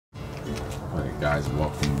guys,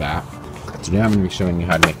 welcome back. Today I'm going to be showing you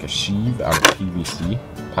how to make a sheath out of PVC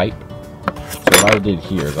pipe. So what I did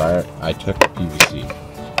here is I took PVC,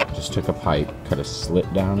 just took a pipe, cut a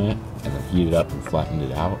slit down it, and then heated it up and flattened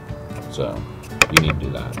it out. So you need to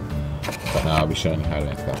do that. But now I'll be showing you how to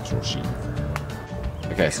make the actual sheath.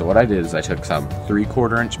 Okay, so what I did is I took some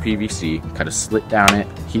 3/4 inch PVC, cut a slit down it,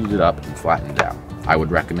 heated it up, and flattened it out. I would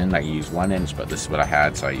recommend that you use 1 inch, but this is what I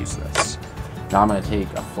had, so I used this. Now I'm going to take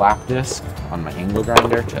a flap disc on my angle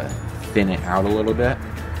grinder to thin it out a little bit,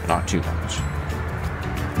 not too much.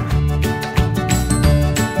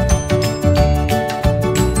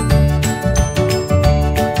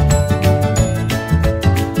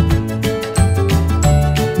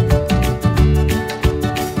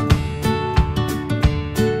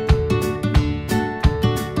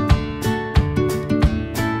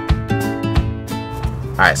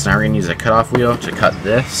 Alright, so now we're going to use a cutoff wheel to cut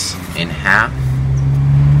this in half,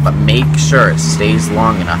 but make sure it stays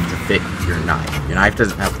long enough to fit your knife. Your knife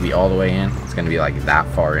doesn't have to be all the way in, it's going to be like that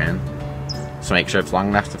far in, so make sure it's long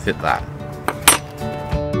enough to fit that.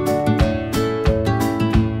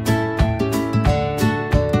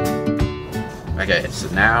 Okay, so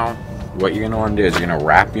now what you're going to want to do is you're going to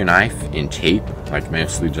wrap your knife in tape, like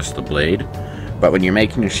mostly just the blade, but when you're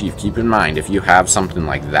making your sheath, keep in mind if you have something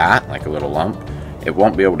like that, like a little lump, it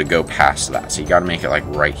won't be able to go past that, so you got to make it like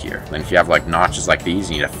right here. Then if you have like notches like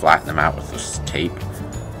these, you need to flatten them out with this tape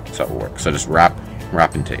so it will work. So just wrap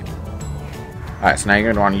in tape. Alright, so now you're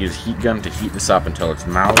going to want to use a heat gun to heat this up until it's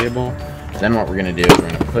malleable. Then what we're going to do is we're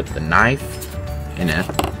going to put the knife in it.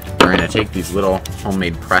 We're going to take these little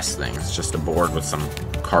homemade press things. It's just a board with some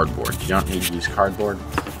cardboard. You don't need to use cardboard,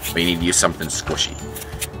 but you need to use something squishy.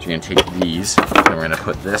 So you're going to take these, and we're going to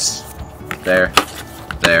put this there,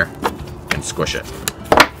 there, and squish it.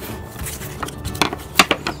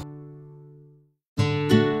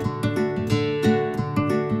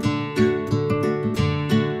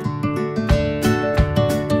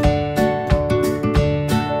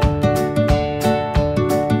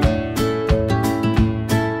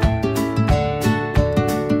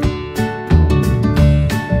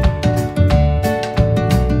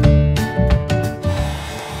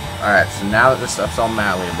 Alright, so now that this stuff's all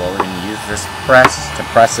malleable, we're going to use this press to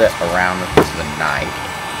press it around the knife.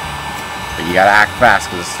 But you gotta act fast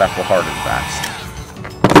because this stuff will harden fast.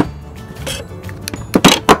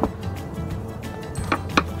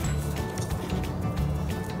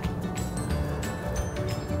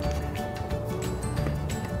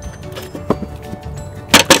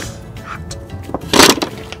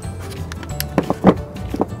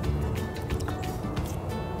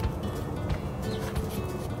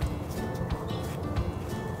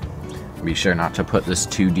 Be sure not to put this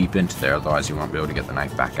too deep into there, otherwise you won't be able to get the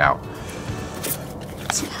knife back out.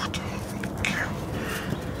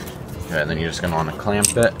 Okay, then you're just going to want to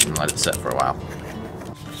clamp it and let it sit for a while.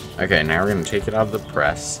 Okay, now we're going to take it out of the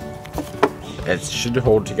press. It should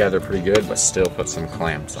hold together pretty good, but still put some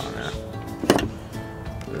clamps on it.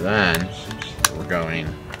 Then we're going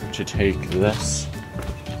to take this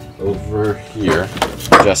over here.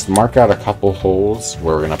 Just mark out a couple holes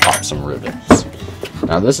where we're going to pop some rivets.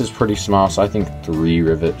 Now this is pretty small, so I think 3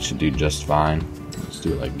 rivets should do just fine. Let's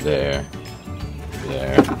do it like there,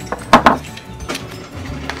 there,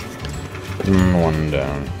 and 1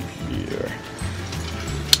 down here.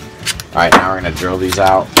 Alright, now we're going to drill these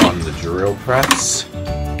out on the drill press.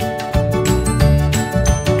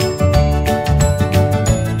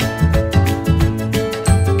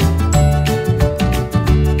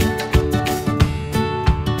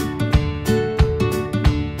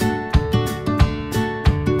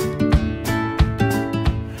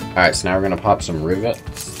 Alright, so now we're going to pop some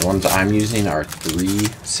rivets. The ones I'm using are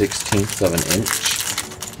 3/16 of an inch.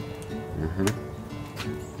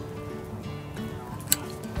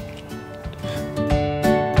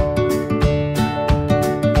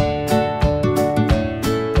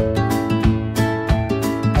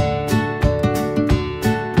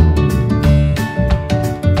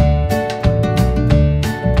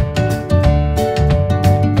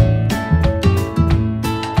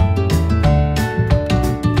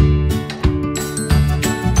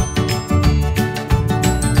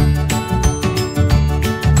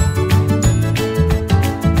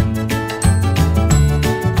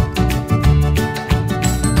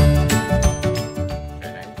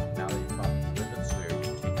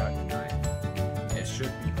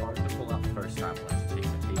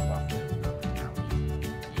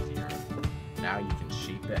 Now you can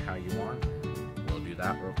shape it how you want. We'll do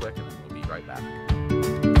that real quick and then we'll be right back.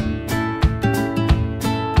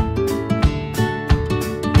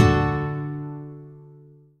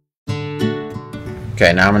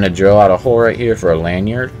 Okay, now I'm going to drill out a hole right here for a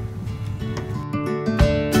lanyard.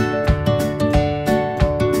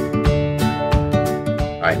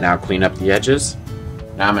 Alright, now clean up the edges.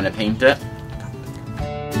 Now I'm going to paint it.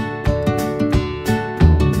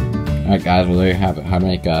 Alright guys, well there you have it, how to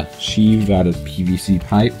make a sheath out of PVC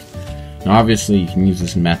pipe. Now obviously you can use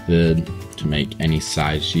this method to make any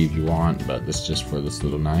size sheath you want, but this is just for this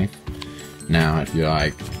little knife. Now if you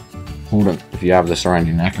like, hold it, if you have this around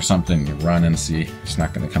your neck or something, you run and see it's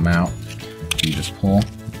not going to come out. You just pull,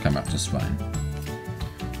 it'll come out just fine.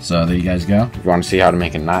 So there you guys go. If you want to see how to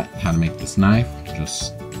make a knife, how to make this knife,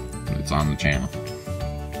 just it's on the channel.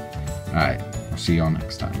 Alright, I'll see you all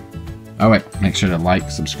next time. Oh wait, make sure to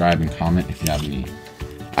like, subscribe, and comment if you have any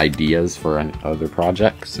ideas for other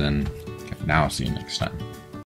projects, and now I'll see you next time.